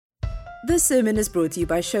This sermon is brought to you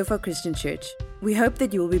by Shofar Christian Church. We hope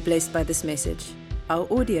that you will be blessed by this message. Our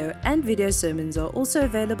audio and video sermons are also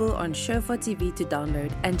available on Shofar TV to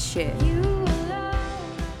download and share.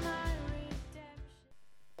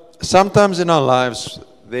 Sometimes in our lives,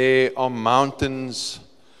 there are mountains,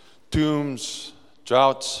 tombs,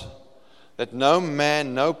 droughts that no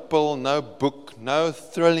man, no pill, no book, no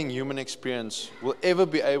thrilling human experience will ever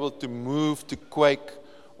be able to move, to quake,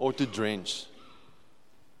 or to drench.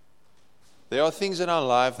 There are things in our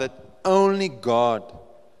life that only God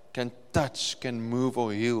can touch, can move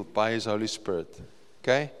or heal by His Holy Spirit.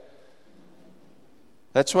 Okay?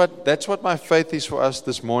 That's what my faith is for us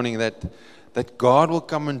this morning, that God will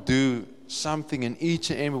come and do something in each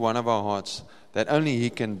and every one of our hearts that only He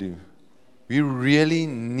can do. We really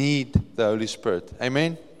need the Holy Spirit.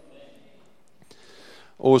 Amen?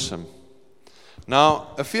 Awesome. Now,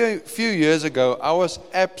 a few years ago, I was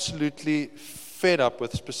absolutely fed up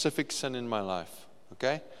with specific sin in my life.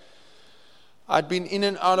 Okay? I'd been in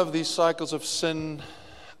and out of these cycles of sin.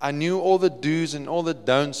 I knew all the do's and all the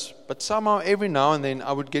don'ts, but somehow every now and then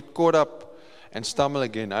I would get caught up and stumble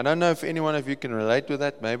again. I don't know if any one of you can relate with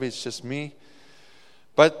that. Maybe it's just me.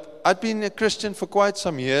 But I'd been a Christian for quite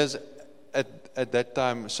some years at that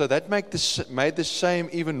time, so that made the shame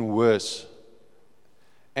even worse.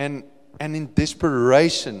 And in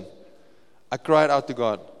desperation, I cried out to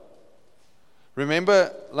God.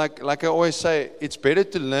 Remember, like I always say, it's better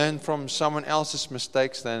to learn from someone else's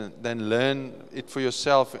mistakes than learn it for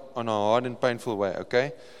yourself on a hard and painful way,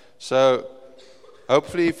 okay? So,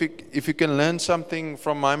 hopefully if you can learn something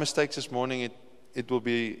from my mistakes this morning, it will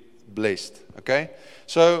be blessed, okay?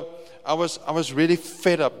 So, I was really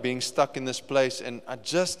fed up being stuck in this place, and I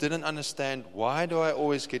just didn't understand, why do I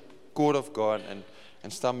always get caught off guard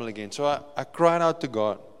and stumble again? So I cried out to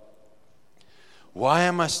God. Why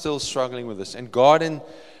am I still struggling with this? And God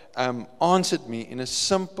answered me in a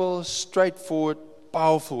simple, straightforward,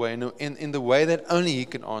 powerful way, in the way that only He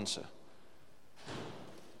can answer.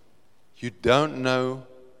 You don't know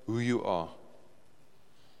who you are.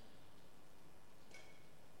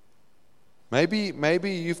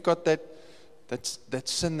 Maybe you've got that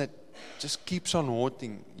sin that just keeps on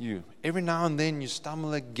haunting you. Every now and then you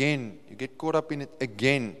stumble again. You get caught up in it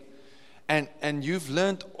again. And you've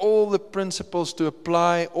learned all the principles to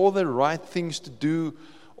apply, all the right things to do,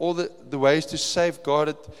 all the ways to safeguard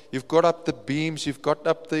it. You've got up the beams, you've got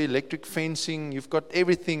up the electric fencing, you've got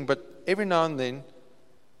everything. But every now and then,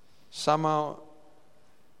 somehow,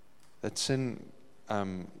 that sin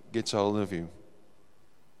gets a hold of you.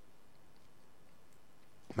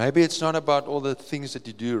 Maybe it's not about all the things that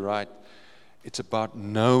you do right. It's about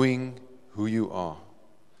knowing who you are.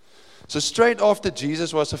 So straight after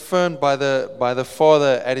Jesus was affirmed by the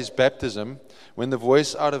Father at His baptism, when the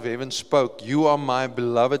voice out of heaven spoke, "You are my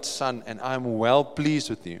beloved Son, and I am well pleased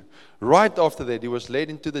with you." Right after that, He was led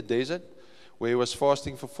into the desert, where He was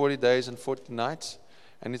fasting for 40 days and 40 nights.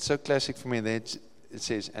 And it's so classic for me that it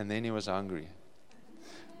says, and then He was hungry.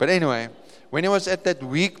 But anyway, when He was at that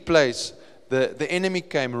weak place, the enemy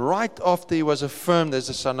came right after He was affirmed as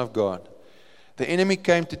the Son of God. The enemy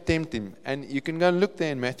came to tempt Him. And you can go and look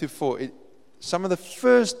there in Matthew 4. Some of the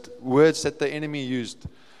first words that the enemy used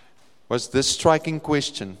was this striking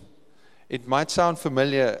question. It might sound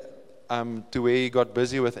familiar to where he got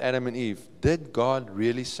busy with Adam and Eve. Did God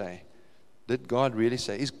really say? Did God really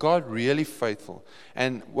say? Is God really faithful?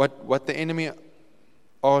 And what the enemy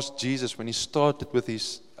asked Jesus when He started with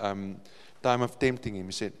His time of tempting Him,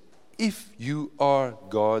 He said, if you are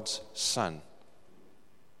God's Son.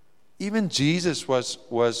 Even Jesus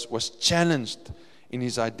was challenged in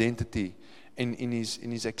His identity, in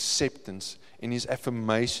his acceptance, in His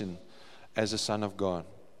affirmation as a Son of God.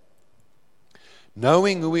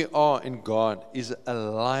 Knowing who we are in God is a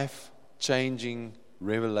life-changing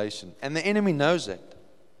revelation. And the enemy knows that.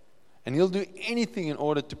 And he'll do anything in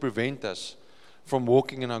order to prevent us from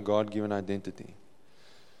walking in our God-given identity.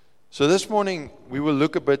 So this morning, we will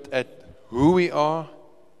look a bit at who we are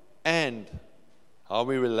and how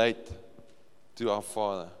we relate to our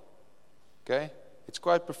Father. Okay? It's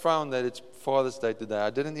quite profound that it's Father's Day today. I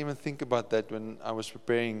didn't even think about that when I was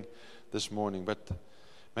preparing this morning. But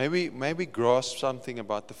maybe grasp something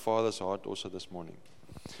about the Father's heart also this morning.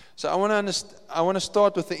 So I want to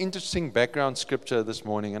start with the interesting background scripture this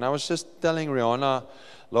morning. And I was just telling Rihanna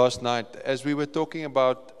last night, as we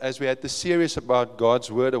had the series about God's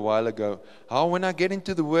Word a while ago, how when I get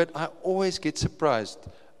into the Word, I always get surprised.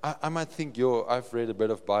 I might think, I've read a bit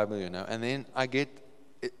of Bible, and then I get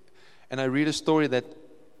it, and I read a story that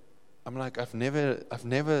I'm like, I've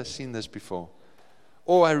never seen this before.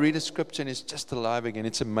 Or I read a scripture and it's just alive again.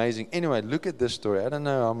 It's amazing. Anyway, look at this story. I don't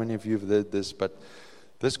know how many of you have heard this, but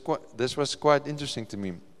this was quite interesting to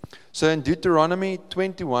me. So in Deuteronomy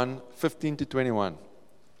 21:15-21.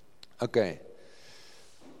 Okay.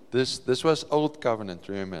 This was old covenant,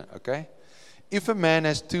 remember, okay? If a man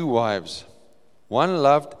has two wives, one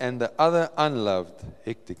loved and the other unloved,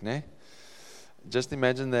 hectic, ne? Just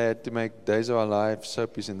imagine they had to make Days of Our Lives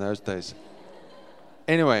soapies in those days.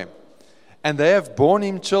 Anyway, and they have borne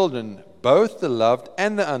him children, both the loved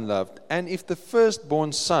and the unloved. And if the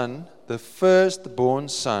firstborn son,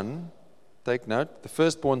 take note, the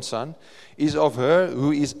firstborn son is of her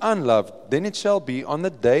who is unloved, then it shall be on the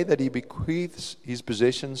day that he bequeaths his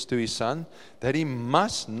possessions to his son, that he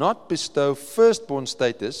must not bestow firstborn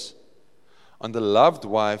status on the loved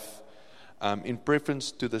wife in preference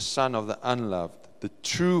to the son of the unloved, the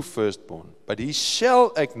true firstborn. But he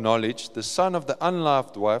shall acknowledge the son of the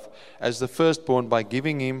unloved wife as the firstborn by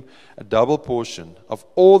giving him a double portion of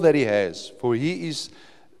all that he has, for he is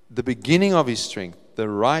the beginning of his strength. The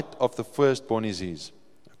right of the firstborn is his.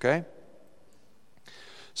 Okay?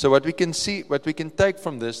 So what we can take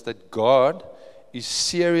from this, that God is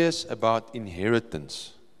serious about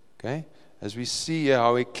inheritance. Okay? As we see here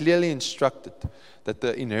how he clearly instructed that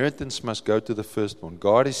the inheritance must go to the firstborn.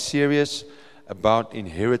 God is serious about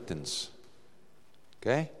inheritance.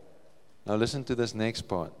 Okay? Now listen to this next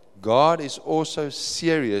part. God is also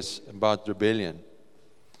serious about rebellion.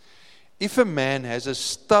 If a man has a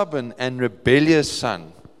stubborn and rebellious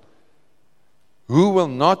son, who will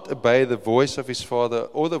not obey the voice of his father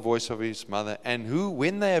or the voice of his mother, and who,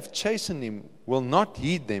 when they have chastened him, will not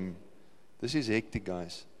heed them. This is hectic,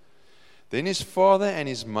 guys. Then his father and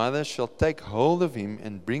his mother shall take hold of him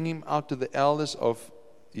and bring him out to the elders of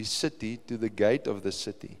his city, to the gate of the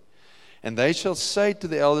city. And they shall say to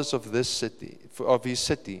the elders of his city,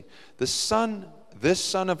 this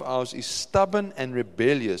son of ours is stubborn and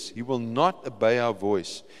rebellious. He will not obey our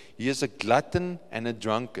voice. He is a glutton and a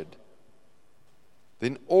drunkard.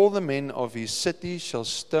 Then all the men of his city shall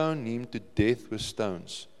stone him to death with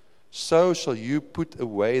stones. So shall you put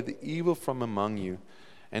away the evil from among you,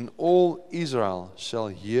 and all Israel shall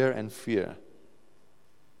hear and fear.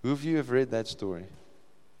 Who of you have read that story?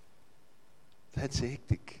 That's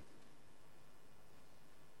hectic.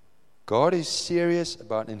 God is serious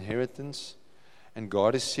about inheritance, and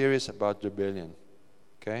God is serious about rebellion.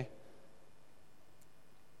 Okay?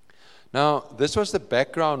 Now, this was the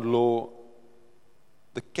background law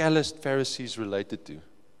the calloused Pharisees related to.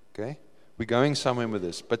 Okay? We're going somewhere with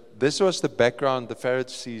this. But this was the background the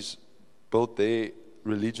Pharisees built their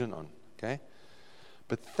religion on. Okay?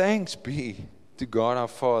 But thanks be to God our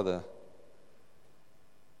Father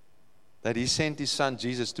that He sent His Son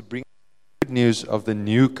Jesus to bring good news of the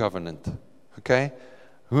new covenant. Okay?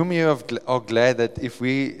 Whom you are glad that if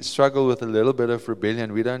we struggle with a little bit of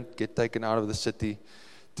rebellion, we don't get taken out of the city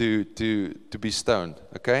to be stoned.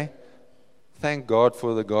 Okay? Thank God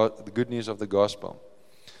for the good news of the gospel.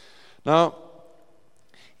 Now,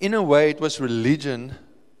 in a way, it was religion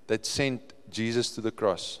that sent Jesus to the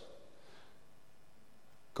cross.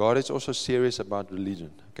 God is also serious about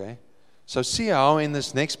religion. Okay? So see how in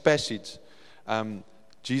this next passage,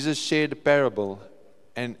 Jesus shared a parable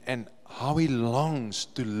and how He longs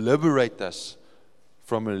to liberate us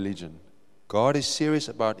from religion. God is serious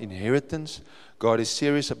about inheritance. God is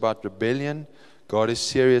serious about rebellion. God is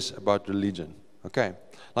serious about religion. Okay.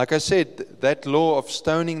 Like I said, that law of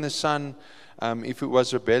stoning the son, if it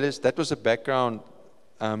was rebellious, that was a background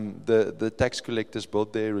the tax collectors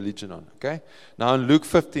built their religion on. Okay. Now in Luke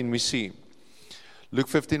 15 we see, Luke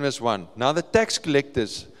 15 verse 1. Now the tax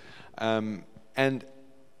collectors and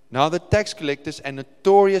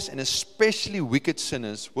notorious and especially wicked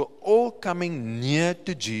sinners were all coming near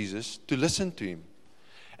to Jesus to listen to Him.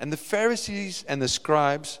 And the Pharisees and the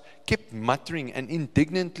scribes kept muttering and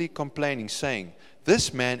indignantly complaining, saying,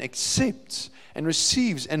 "This man accepts and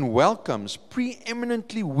receives and welcomes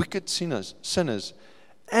preeminently wicked sinners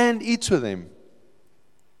and eats with them."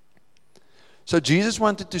 So Jesus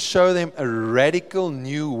wanted to show them a radical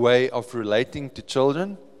new way of relating to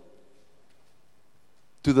children,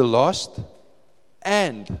 to the lost,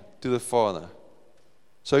 and to the Father.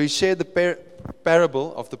 So He shared the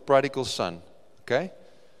parable of the prodigal son. Okay?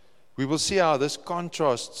 We will see how this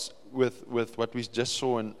contrasts with what we just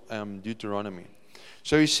saw in Deuteronomy.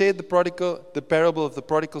 So He shared the parable of the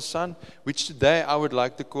prodigal son, which today I would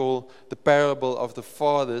like to call the parable of the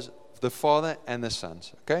father and the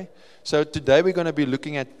sons. Okay? So today we're going to be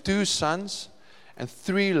looking at 2 sons and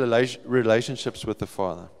 3 relationships with the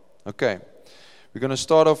father. Okay? We're going to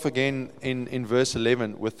start off again in verse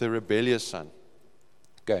 11 with the rebellious son.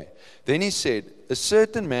 Okay. Then he said, a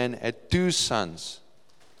certain man had 2 sons.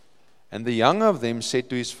 And the younger of them said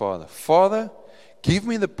to his father, Father, give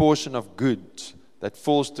me the portion of goods that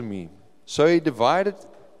falls to me. So he divided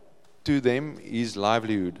to them his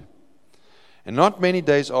livelihood. And not many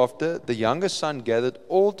days after, the younger son gathered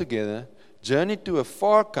all together, journeyed to a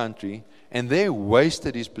far country, and there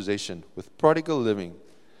wasted his possession with prodigal living.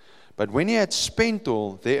 But when he had spent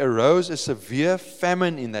all, there arose a severe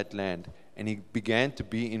famine in that land, and he began to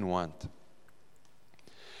be in want.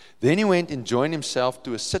 Then he went and joined himself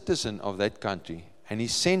to a citizen of that country, and he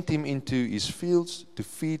sent him into his fields to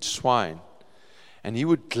feed swine. And he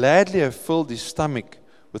would gladly have filled his stomach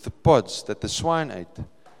with the pods that the swine ate,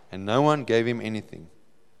 and no one gave him anything.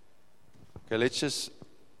 Okay, let's just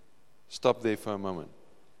stop there for a moment.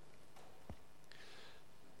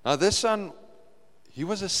 Now this son, he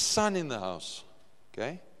was a son in the house.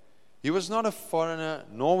 Okay? He was not a foreigner,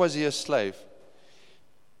 nor was he a slave.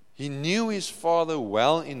 He knew his father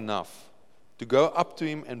well enough to go up to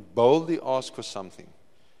him and boldly ask for something.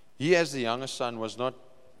 He, as the younger son, was not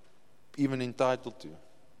even entitled to.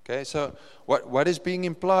 Okay, so what is being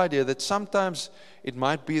implied here? That sometimes it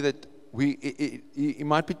might be that he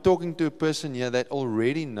might be talking to a person here that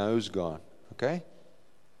already knows God. Okay,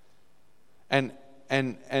 and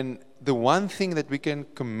the one thing that we can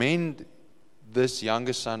commend this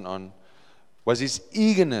younger son on was his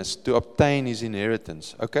eagerness to obtain his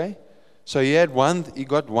inheritance. Okay, so he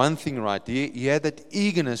got one thing right. He had that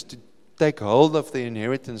eagerness to take hold of the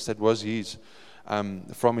inheritance that was his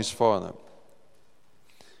from his father.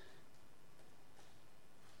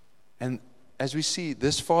 And as we see,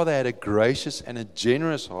 this father had a gracious and a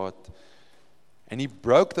generous heart, and he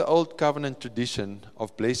broke the old covenant tradition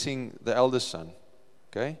of blessing the eldest son.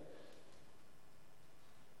 Okay?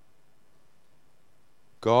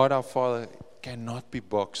 God our Father cannot be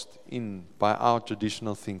boxed in by our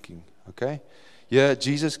traditional thinking. Okay? Yeah,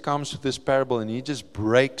 Jesus comes with this parable and he just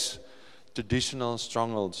breaks traditional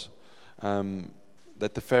strongholds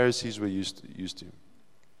that the Pharisees were used to.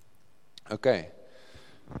 Okay.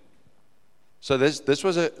 So this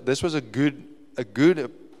was a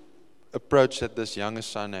good approach that this younger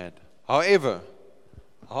son had. However,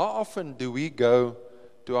 how often do we go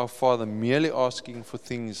to our Father merely asking for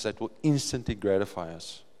things that will instantly gratify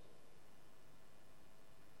us?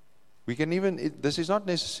 We can this is not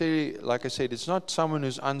necessarily, like I said, it's not someone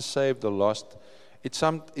who's unsaved or lost. It's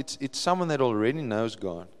someone that already knows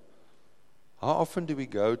God. How often do we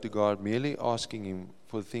go to God merely asking Him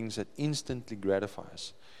for things that instantly gratify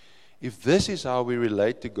us? If this is how we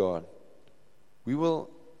relate to God, we will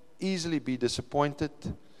easily be disappointed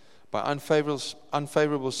by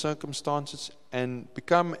unfavorable circumstances and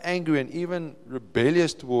become angry and even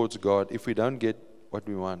rebellious towards God if we don't get what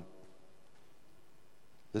we want.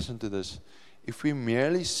 Listen to this. If we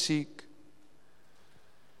merely seek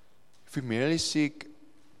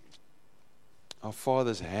our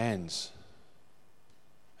Father's hands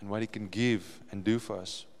and what He can give and do for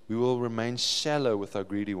us, we will remain shallow with our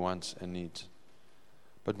greedy wants and needs.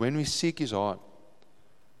 But when we seek His heart,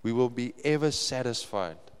 we will be ever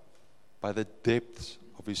satisfied by the depths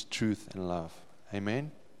of His truth and love.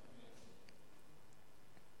 Amen?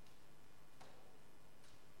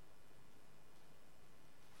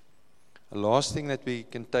 A last thing that we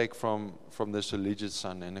can take from this religious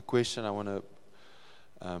son, and a question I want to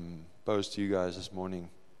pose to you guys this morning.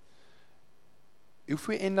 If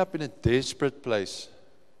we end up in a desperate place,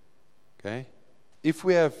 okay, if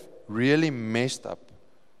we have really messed up,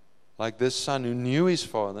 like this son who knew his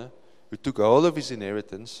father, who took hold of his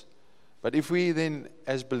inheritance, but if we then,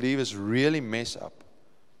 as believers, really mess up,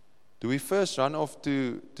 do we first run off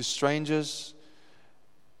to strangers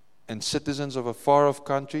and citizens of a far-off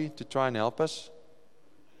country to try and help us?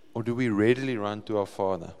 Or do we readily run to our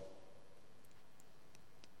Father?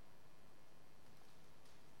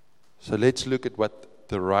 So let's look at what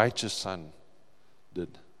the righteous son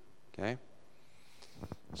did. Okay?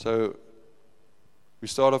 So we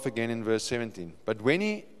start off again in verse 17. But when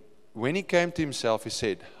he came to himself, he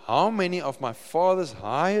said, how many of my father's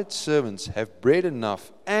hired servants have bread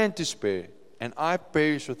enough and to spare, and I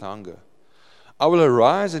perish with hunger? I will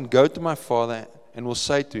arise and go to my father and will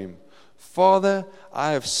say to him, Father,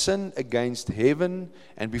 I have sinned against heaven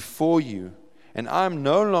and before you, and I am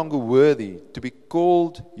no longer worthy to be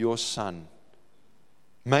called your son.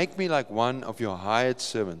 Make me like one of your hired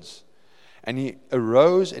servants. And he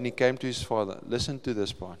arose and he came to his father. Listen to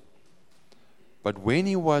this part. But when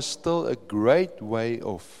he was still a great way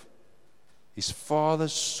off, his father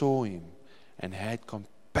saw him and had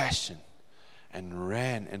compassion and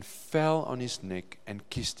ran and fell on his neck and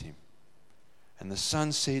kissed him. And the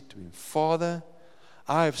son said to him, Father,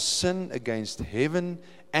 I have sinned against heaven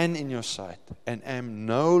and in your sight, and am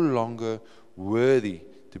no longer worthy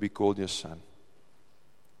to be called your son.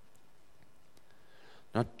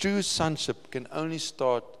 Now, true sonship can only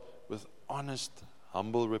start with honest,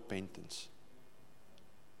 humble repentance.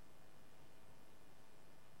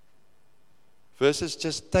 Versus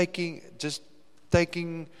just taking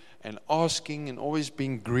and asking and always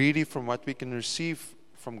being greedy from what we can receive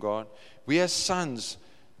from God. We as sons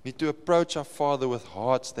need to approach our Father with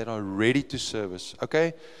hearts that are ready to serve us.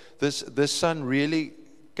 Okay? This son really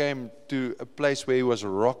came to a place where he was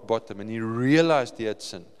rock bottom and he realized he had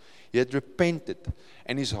sinned. He had repented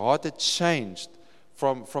and his heart had changed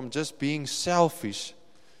from just being selfish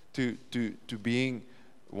to being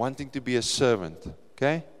wanting to be a servant.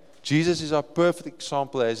 Okay? Jesus is our perfect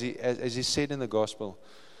example as he said in the gospel.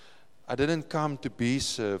 I didn't come to be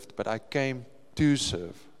served, but I came to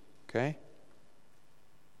serve. Okay?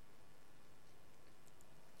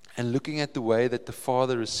 And looking at the way that the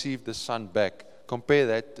Father received the Son back, compare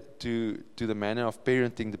that to the manner of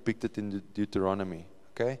parenting depicted in Deuteronomy.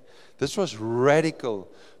 Okay? This was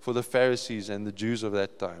radical for the Pharisees and the Jews of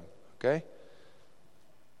that time. Okay?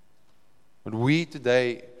 But we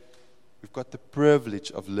today, we've got the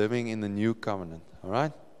privilege of living in the new covenant.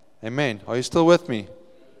 Alright? Amen. Are you still with me?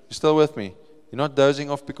 You still with me? You're not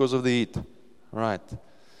dozing off because of the heat. Alright.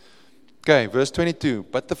 Okay, verse 22.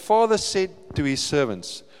 But the Father said to his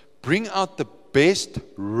servants, bring out the best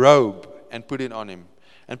robe and put it on him,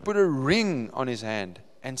 and put a ring on his hand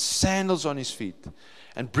and sandals on his feet,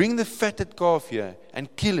 and bring the fatted calf here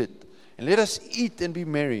and kill it, and let us eat and be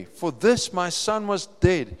merry. For this my son was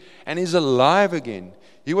dead and is alive again.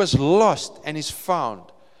 He was lost and is found.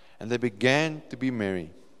 And they began to be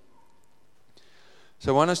merry.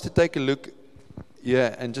 So I want us to take a look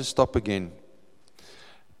here and just stop again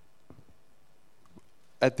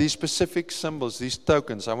at these specific symbols, these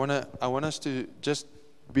tokens. I want us to just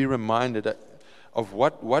be reminded of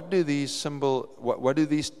what do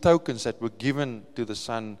these tokens that were given to the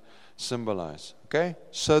Son symbolize. Okay?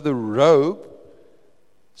 So the robe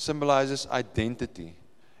symbolizes identity.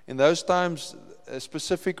 In those times, a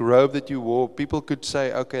specific robe that you wore, people could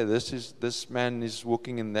say, okay, this man is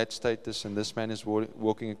walking in that status, and this man is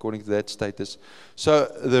walking according to that status. So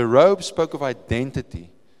the robe spoke of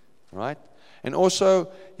identity, right? And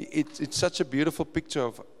also, it's such a beautiful picture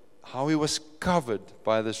of how he was covered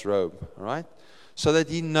by this robe, right? So that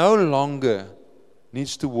he no longer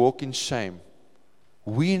needs to walk in shame.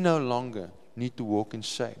 We no longer need to walk in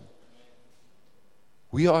shame.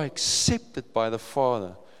 We are accepted by the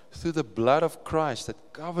Father through the blood of Christ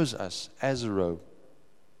that covers us as a robe.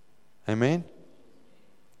 Amen?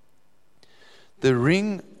 The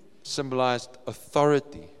ring symbolized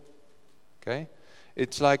authority. Okay?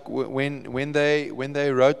 It's like when they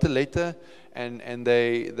wrote the letter and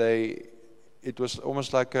it was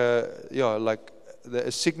almost like a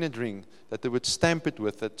signet ring that they would stamp it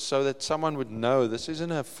with it so that someone would know this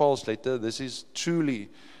isn't a false letter, this is truly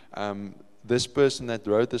this person that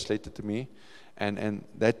wrote this letter to me. And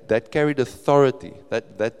that carried authority.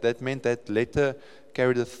 That meant that letter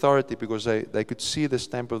carried authority because they could see the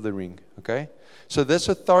stamp of the ring. Okay? So this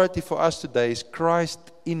authority for us today is Christ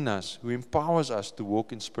in us, who empowers us to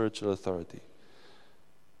walk in spiritual authority.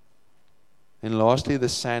 And lastly, the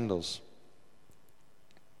sandals.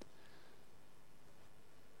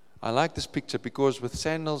 I like this picture because with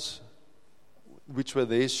sandals, which were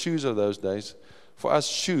their shoes of those days, for us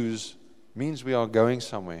shoes means we are going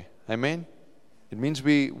somewhere. Amen? It means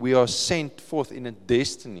we are sent forth in a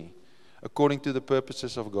destiny according to the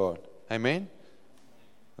purposes of God. Amen?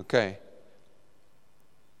 Okay.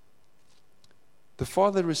 The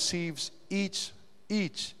Father receives each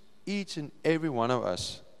and every one of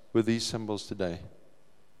us with these symbols today.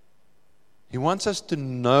 He wants us to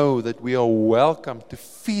know that we are welcome to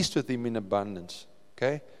feast with Him in abundance.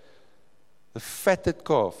 Okay? The fatted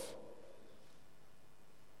calf.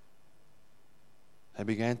 They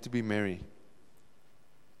began to be merry.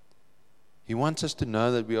 He wants us to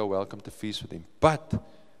know that we are welcome to feast with Him. But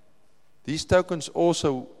these tokens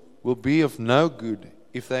also will be of no good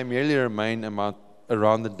if they merely remain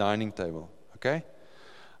around the dining table. Okay?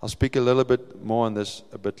 I'll speak a little bit more on this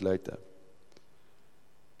a bit later.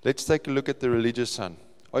 Let's take a look at the religious son.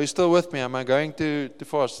 Are you still with me? Am I going to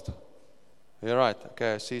fast? You're right.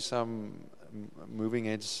 Okay, I see some moving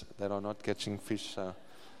heads that are not catching fish, so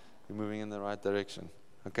you're moving in the right direction.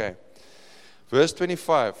 Okay. Verse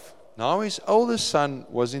 25. Now his oldest son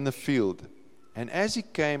was in the field, and as he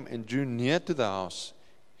came and drew near to the house,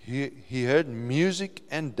 he heard music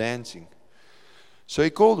and dancing. So he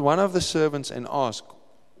called one of the servants and asked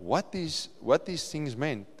what these things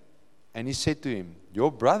meant. And he said to him,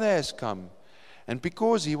 your brother has come, and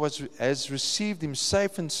because he has received him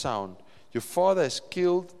safe and sound, your father has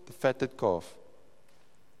killed the fatted calf.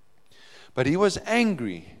 But he was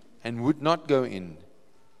angry and would not go in.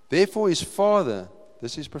 Therefore his father,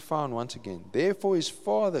 this is profound once again, therefore his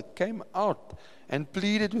father came out and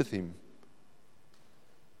pleaded with him.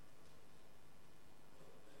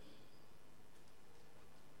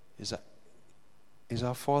 Is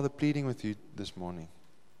our Father pleading with you this morning?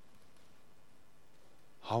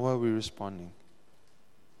 How are we responding?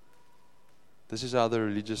 This is how the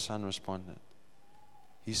religious son responded.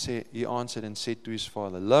 He answered and said to his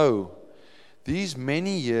father, Lo, these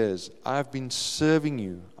many years I have been serving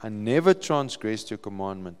you. I never transgressed your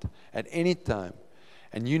commandment at any time,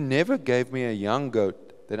 and you never gave me a young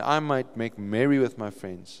goat that I might make merry with my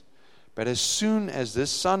friends. But as soon as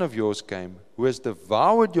this son of yours came, who has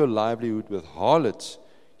devoured your livelihood with harlots,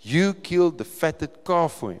 you killed the fatted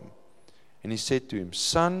calf for him. And he said to him,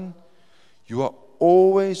 Son, you are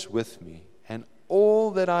always with me, and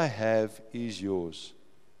all that I have is yours.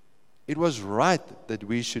 It was right that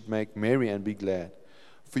we should make merry and be glad.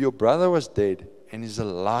 For your brother was dead and is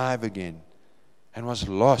alive again, and was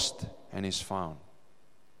lost and is found.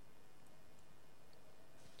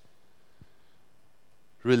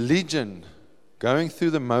 Religion, going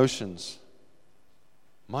through the motions,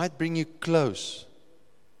 might bring you close,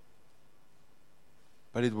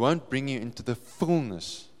 but it won't bring you into the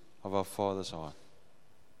fullness of our Father's heart.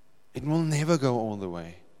 It will never go all the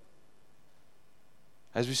way.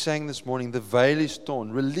 As we sang this morning, the veil is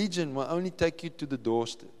torn. Religion will only take you to the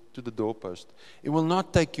doorpost. It will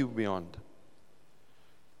not take you beyond.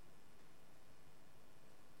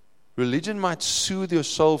 Religion might soothe your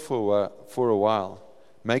soul for a while,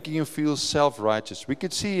 making you feel self-righteous. We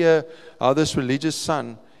could see here how this religious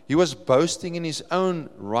son, he was boasting in his own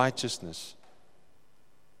righteousness.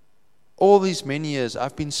 All these many years,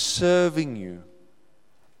 I've been serving you.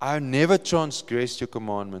 I've never transgressed your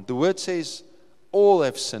commandment. The word says, all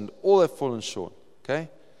have sinned, all have fallen short. Okay?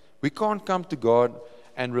 We can't come to God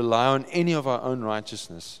and rely on any of our own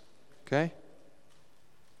righteousness. Okay?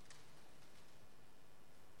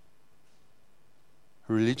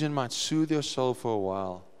 Religion might soothe your soul for a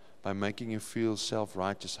while by making you feel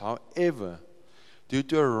self-righteous. However, due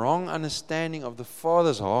to a wrong understanding of the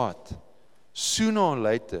Father's heart, sooner or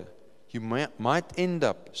later, you might end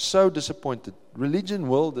up so disappointed. Religion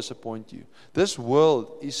will disappoint you. This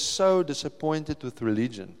world is so disappointed with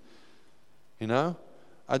religion. You know,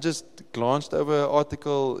 I just glanced over an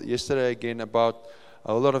article yesterday again about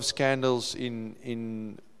a lot of scandals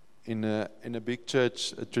in a big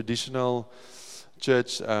church, a traditional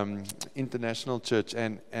church, international church,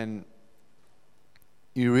 and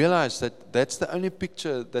you realize that that's the only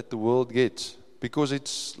picture that the world gets, because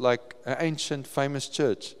it's like an ancient, famous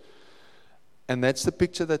church. And that's the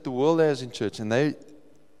picture that the world has in church.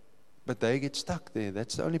 But they get stuck there.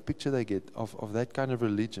 That's the only picture they get of that kind of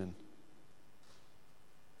religion.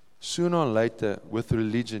 Sooner or later, with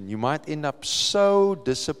religion, you might end up so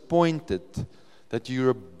disappointed that you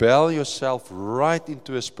rebel yourself right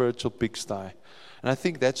into a spiritual pigsty. And I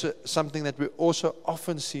think that's something that we also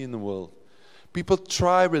often see in the world. People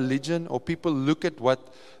try religion, or people look at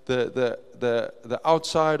what the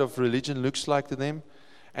outside of religion looks like to them.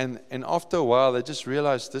 And after a while, they just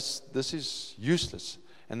realize this is useless.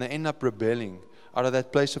 And they end up rebelling out of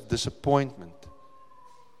that place of disappointment.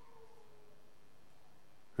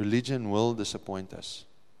 Religion will disappoint us.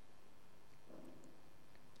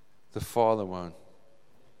 The Father won't.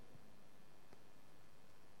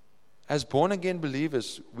 As born-again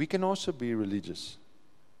believers, we can also be religious.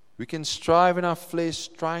 We can strive in our flesh,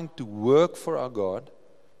 trying to work for our God,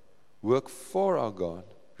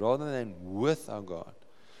 rather than with our God.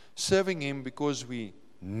 Serving Him because we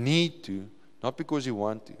need to, not because we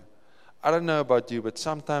want to. I don't know about you, but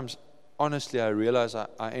sometimes, honestly, I realize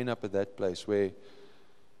I end up at that place where,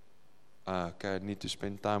 I need to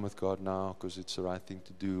spend time with God now because it's the right thing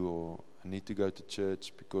to do, or I need to go to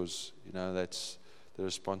church because, that's the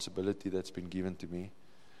responsibility that's been given to me.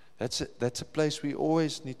 That's a place we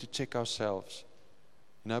always need to check ourselves.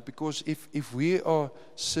 Because if we are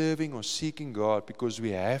serving or seeking God because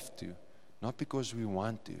we have to, not because we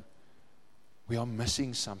want to, we are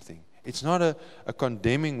missing something. It's not a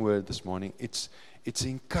condemning word this morning. It's an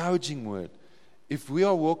encouraging word. If we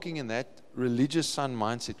are walking in that religious son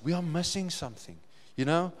mindset, we are missing something,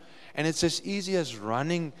 And it's as easy as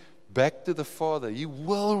running back to the Father. He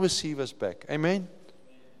will receive us back. Amen?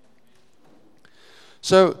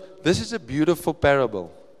 So this is a beautiful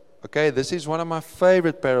parable. Okay, this is one of my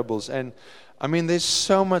favorite parables. And I mean, there's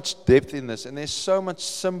so much depth in this, and there's so much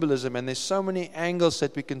symbolism, and there's so many angles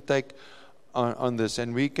that we can take on this,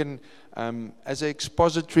 and we can, as an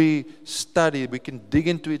expository study, we can dig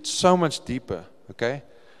into it so much deeper, okay?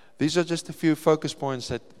 These are just a few focus points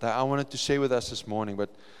that I wanted to share with us this morning.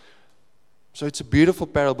 So it's a beautiful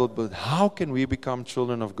parable, but how can we become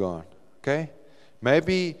children of God, okay?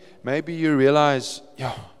 Maybe you realize,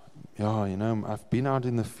 I've been out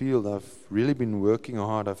in the field, I've really been working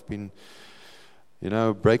hard, I've been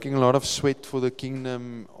breaking a lot of sweat for the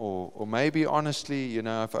kingdom, or maybe honestly,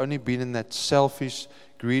 I've only been in that selfish,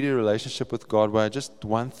 greedy relationship with God where I just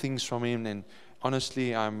want things from Him, and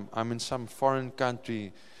honestly, I'm in some foreign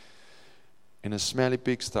country in a smelly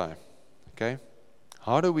pigsty. Okay?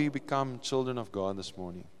 How do we become children of God this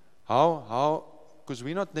morning? How? Because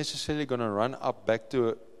we're not necessarily going to run up back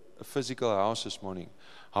to a physical house this morning.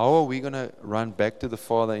 How are we going to run back to the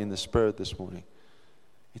Father in the Spirit this morning?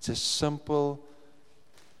 It's as simple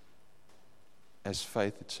as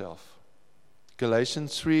faith itself.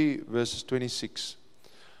 Galatians 3 verses 26.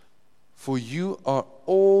 For you are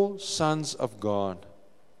all sons of God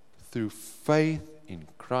through faith in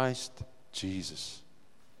Christ Jesus.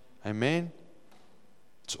 Amen.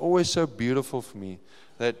 It's always so beautiful for me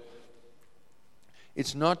that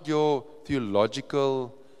it's not your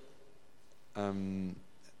theological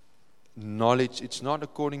knowledge. It's not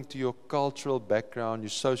according to your cultural background, your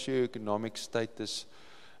socioeconomic status,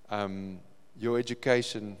 your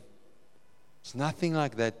education. It's nothing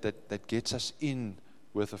like that gets us in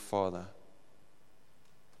with the Father.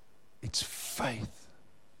 It's faith.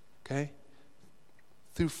 Okay?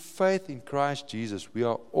 Through faith in Christ Jesus, we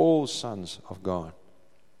are all sons of God.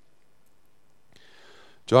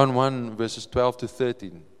 John 1 verses 12 to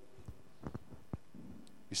 13.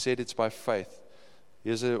 He said it's by faith.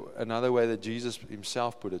 Here's another way that Jesus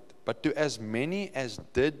Himself put it. But to as many as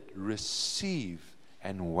did receive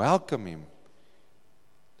and welcome Him.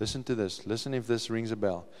 Listen to this. Listen if this rings a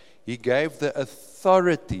bell. He gave the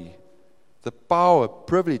authority, the power,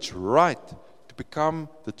 privilege, right to become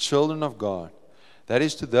the children of God. That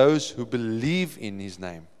is to those who believe in His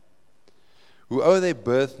name, who owe their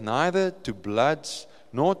birth neither to bloods,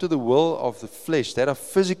 nor to the will of the flesh, that of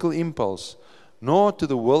physical impulse, nor to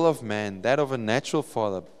the will of man, that of a natural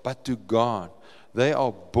father, but to God. They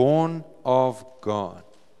are born of God.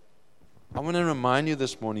 I want to remind you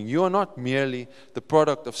this morning, you are not merely the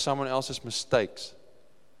product of someone else's mistakes.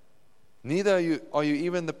 Neither are you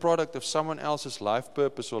even the product of someone else's life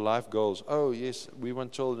purpose or life goals. Oh, yes, we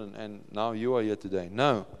want children, and now you are here today.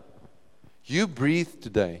 No. You breathe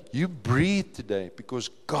today. You breathe today because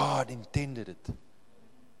God intended it.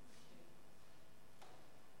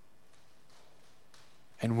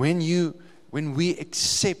 And when we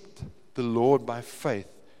accept the Lord by faith,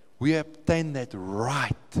 we obtain that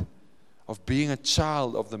right of being a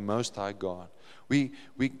child of the Most High God. We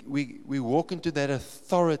walk into that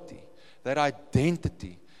authority, that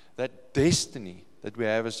identity, that destiny that we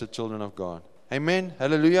have as the children of God. Amen.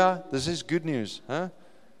 Hallelujah. This is good news. Huh?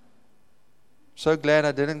 So glad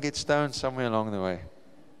I didn't get stoned somewhere along the way.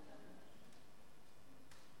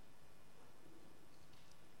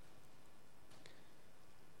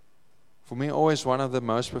 For me, always one of the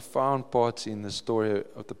most profound parts in the story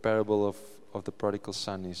of the parable of the prodigal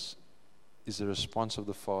son is the response of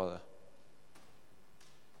the father.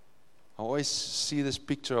 I always see this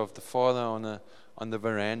picture of the father on the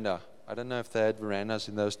veranda. I don't know if they had verandas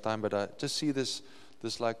in those times, but I just see this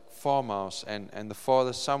like farmhouse and the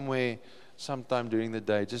father sometime during the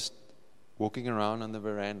day just walking around on the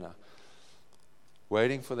veranda,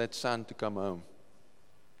 waiting for that son to come home.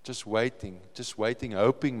 Just waiting,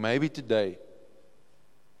 hoping maybe today.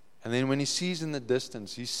 And then when he sees in the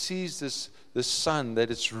distance, he sees this son that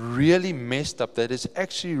is really messed up, that is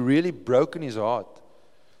actually really broken his heart,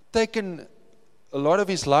 taken a lot of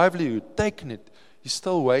his livelihood, taken it. He's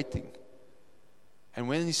still waiting. And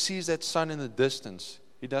when he sees that son in the distance,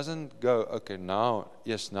 he doesn't go, okay, now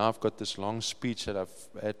I've got this long speech that I've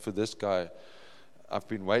had for this guy. I've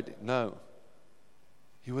been waiting. No.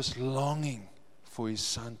 He was longing for his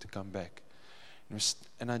son to come back.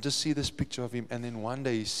 And I just see this picture of him, and then one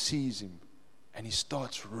day he sees him, and he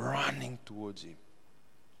starts running towards him.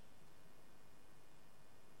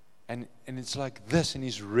 And it's like this, and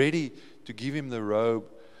he's ready to give him the robe,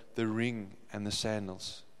 the ring, and the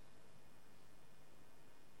sandals.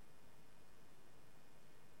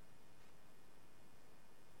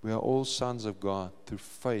 We are all sons of God through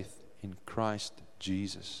faith in Christ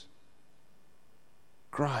Jesus.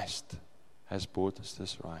 Christ has brought us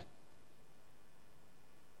this right.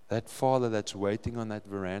 That Father that's waiting on that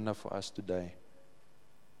veranda for us today,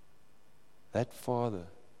 that Father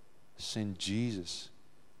sent Jesus,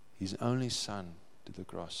 His only Son, to the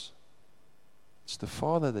cross. It's the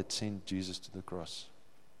Father that sent Jesus to the cross.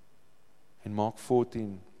 In Mark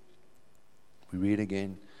 14, we read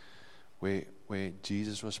again where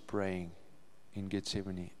Jesus was praying in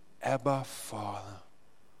Gethsemane, Abba, Father,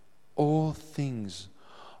 all things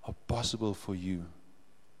are possible for you.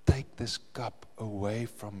 Take this cup away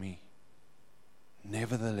from me.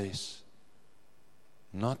 Nevertheless,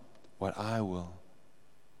 not what I will,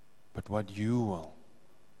 but what you will.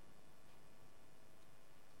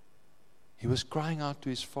 He was crying out to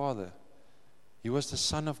His Father. He was the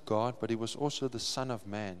Son of God, but He was also the Son of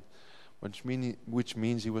man, which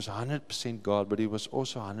means He was 100% God, but He was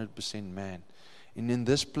also 100% man. And in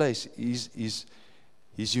this place, His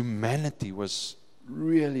humanity was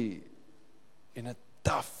really in a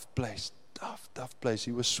tough place.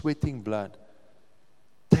 He was sweating blood.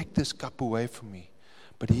 Take this cup away from me.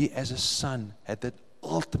 But He, as a Son, had that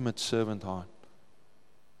ultimate servant heart.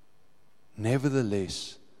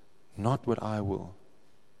 Nevertheless, not what I will,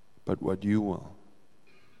 but what you will.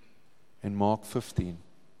 In Mark 15,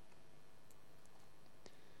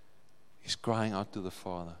 He's crying out to the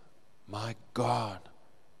Father, my God,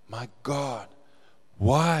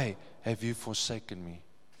 why have you forsaken me?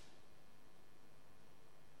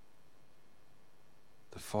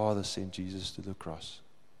 The Father sent Jesus to the cross.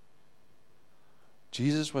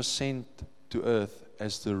 Jesus was sent to earth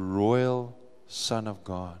as the royal Son of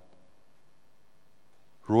God.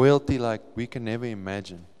 Royalty like we can never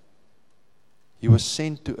imagine. He was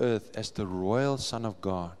sent to earth as the royal Son of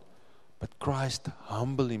God. But Christ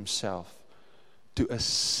humbled Himself to a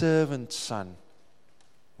servant son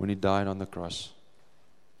when He died on the cross.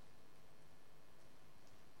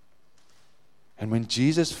 And when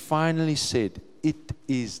Jesus finally said, it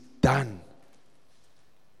is done,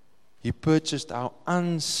 He purchased our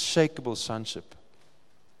unshakable sonship,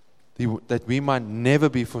 that we might never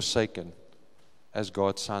be forsaken as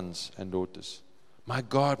God's sons and daughters. My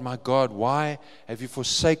God, why have you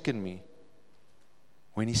forsaken me?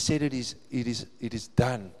 When He said it is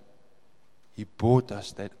done, He bought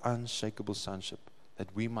us that unshakable sonship, that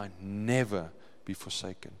we might never be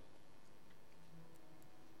forsaken.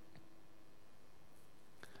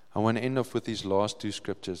 I want to end off with these last two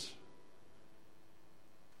scriptures.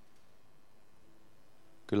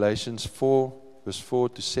 Galatians 4, verse 4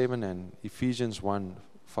 to 7, and Ephesians 1,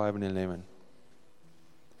 5 and 11.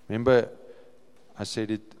 Remember, I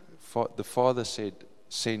said it, the Father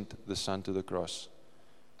sent the Son to the cross.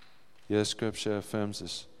 Here Scripture affirms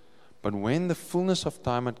this. But when the fullness of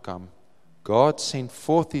time had come, God sent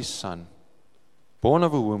forth His Son, born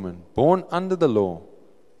of a woman, born under the law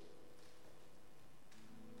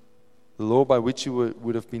by which you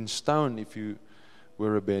would have been stoned if you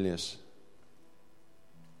were rebellious,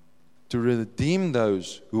 to redeem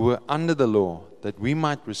those who were under the law, that we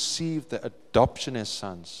might receive the adoption as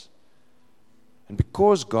sons. And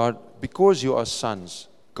because you are sons,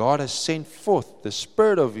 God has sent forth the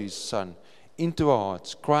Spirit of His Son into our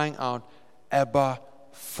hearts, crying out, Abba,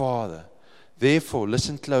 Father. Therefore,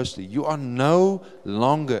 listen closely, you are no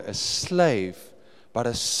longer a slave, but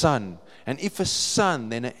a son. And if a son,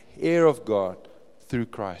 then an heir of God through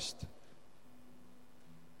Christ.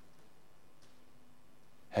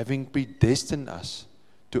 Having predestined us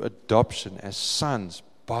to adoption as sons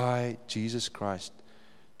by Jesus Christ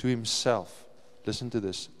to Himself. Listen to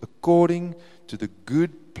this. According to the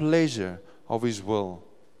good pleasure of His will.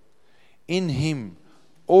 In Him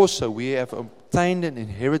also we have obtained an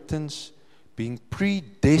inheritance, being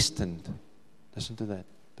predestined. Listen to that.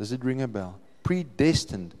 Does it ring a bell?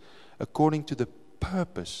 Predestined according to the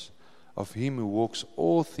purpose of Him who works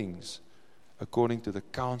all things according to the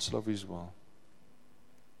counsel of His will.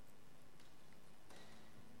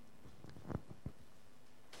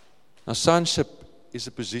 Now, sonship is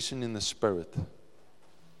a position in the Spirit,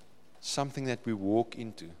 something that we walk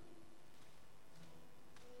into.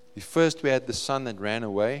 First we had the son that ran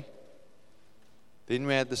away, then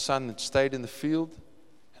we had the son that stayed in the field,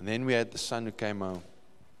 and then we had the son who came home.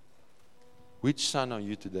 Which son are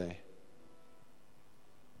you today?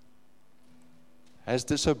 Has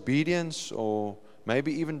disobedience or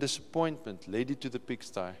maybe even disappointment led you to the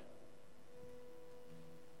pigsty?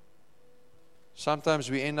 Sometimes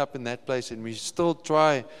we end up in that place and we still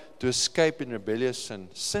try to escape in rebellious sin.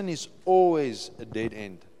 Sin is always a dead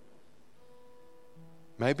end.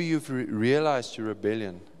 Maybe you've realized your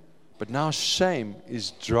rebellion, but now shame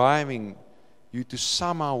is driving you to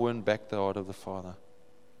somehow win back the heart of the Father.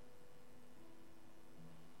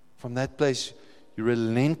 From that place, you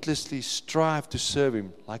relentlessly strive to serve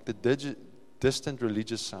Him like the distant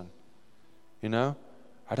religious son. You know,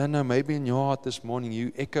 I don't know, maybe in your heart this morning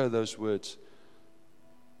you echo those words.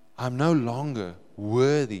 I'm no longer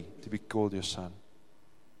worthy to be called your son.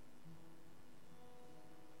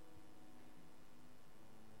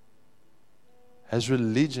 Has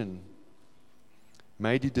religion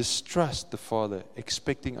made you distrust the Father,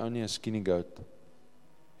 expecting only a skinny goat?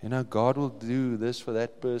 You know, God will do this for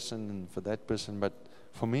that person and for that person, but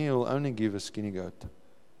for me, He will only give a skinny goat.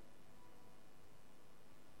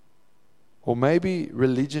 Or maybe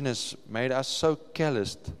religion has made us so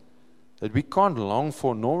calloused that we can't long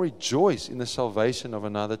for nor rejoice in the salvation of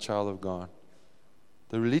another child of God.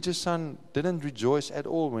 The religious son didn't rejoice at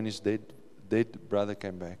all when his dead brother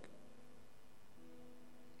came back.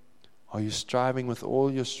 Are you striving with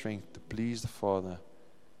all your strength to please the Father,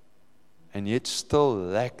 and yet still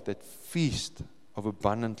lack that feast of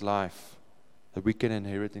abundant life that we can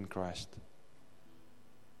inherit in Christ?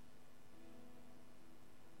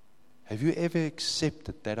 Have you ever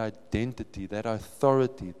accepted that identity, that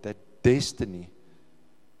authority, that destiny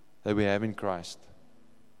that we have in Christ,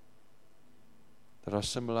 that are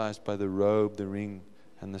symbolized by the robe, the ring,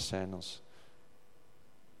 and the sandals?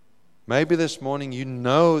 Maybe this morning you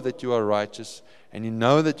know that you are righteous and you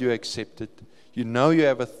know that you are accepted. You know you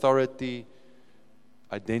have authority,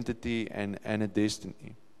 identity, and a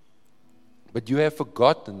destiny. But you have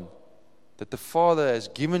forgotten that the Father has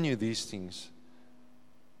given you these things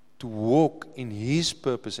to walk in His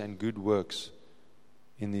purpose and good works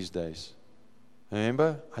in these days.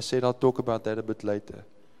 Remember, I said I'll talk about that a bit later.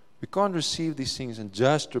 We can't receive these things and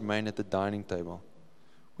just remain at the dining table.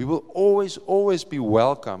 We will always be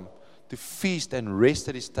welcome to feast and rest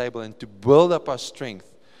at His table and to build up our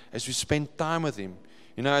strength as we spend time with Him.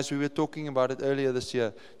 You know, as we were talking about it earlier this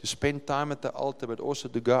year, to spend time at the altar, but also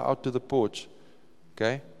to go out to the porch.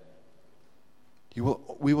 Okay?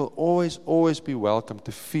 We will always be welcome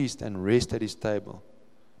to feast and rest at His table.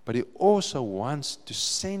 But He also wants to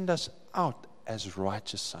send us out as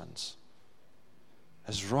righteous sons.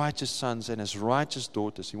 As righteous sons and as righteous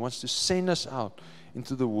daughters. He wants to send us out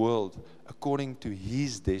into the world according to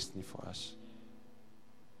His destiny for us.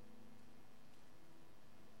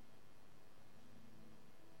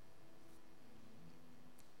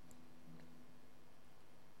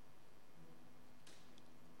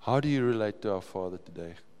 How do you relate to our Father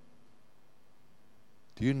today?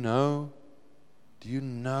 Do you know,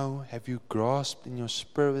 have you grasped in your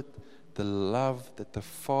spirit the love that the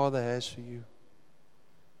Father has for you?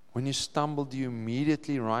 When you stumble, do you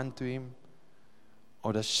immediately run to Him?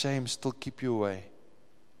 Or does shame still keep you away?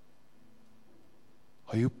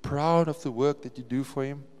 Are you proud of the work that you do for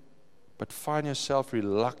Him, but find yourself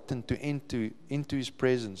reluctant to enter into His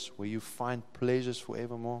presence where you find pleasures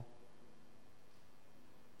forevermore?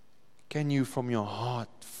 Can you from your heart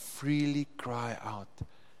freely cry out,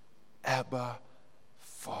 Abba,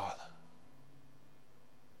 Father?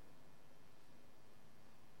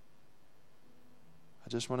 I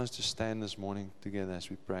just want us to stand this morning together as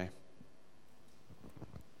we pray.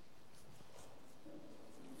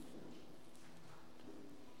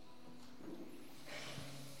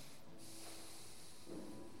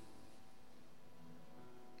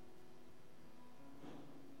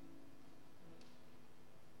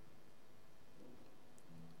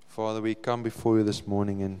 Father, we come before you this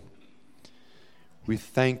morning and we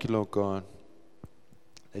thank you, Lord God,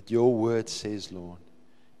 that your word says, Lord,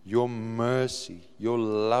 your mercy, your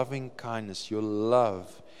loving kindness, your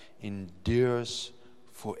love endures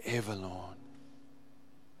forever, Lord.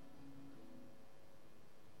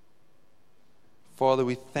 Father,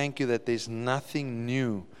 we thank you that there's nothing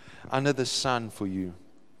new under the sun for you.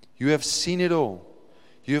 You have seen it all.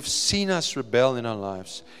 You have seen us rebel in our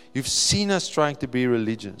lives. You've seen us trying to be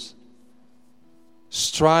religious,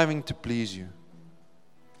 striving to please you.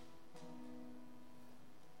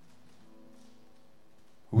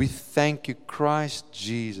 We thank you, Christ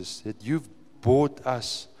Jesus, that you've bought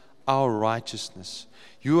us our righteousness.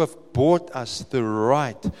 You have bought us the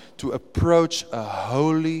right to approach a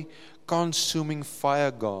holy, consuming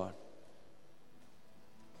fire God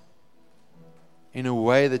in a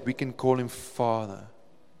way that we can call Him Father.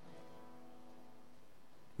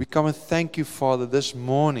 We come and thank you, Father, this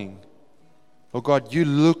morning. Oh God, you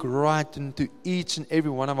look right into each and every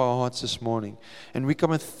one of our hearts this morning. And we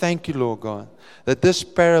come and thank you, Lord God, that this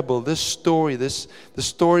parable, this story, the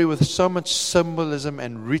story with so much symbolism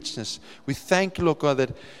and richness, we thank you, Lord God,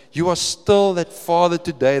 that you are still that Father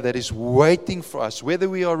today that is waiting for us. Whether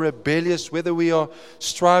we are rebellious, whether we are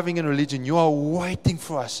striving in religion, you are waiting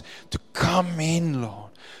for us to come in, Lord,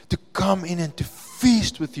 to come in and to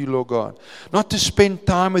feast with you, Lord God. Not to spend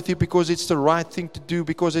time with you because it's the right thing to do,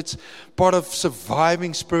 because it's part of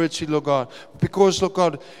surviving spiritually, Lord God. Because, Lord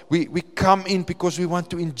God, we come in because we want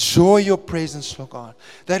to enjoy your presence, Lord God.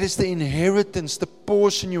 That is the inheritance, the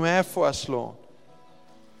portion you have for us, Lord.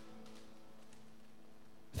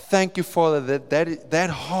 Thank you, Father, that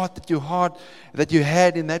heart that you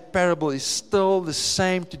had in that parable is still the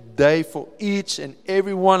same today for each and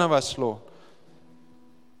every one of us, Lord.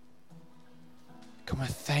 Come, I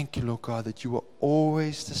thank you, Lord God, that you are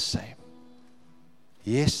always the same.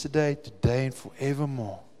 Yesterday, today, and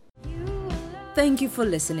forevermore. Thank you for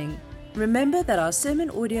listening. Remember that our sermon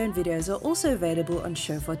audio and videos are also available on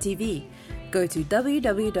Shofar TV. Go to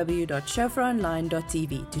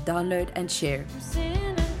www.shofaronline.tv to download and share.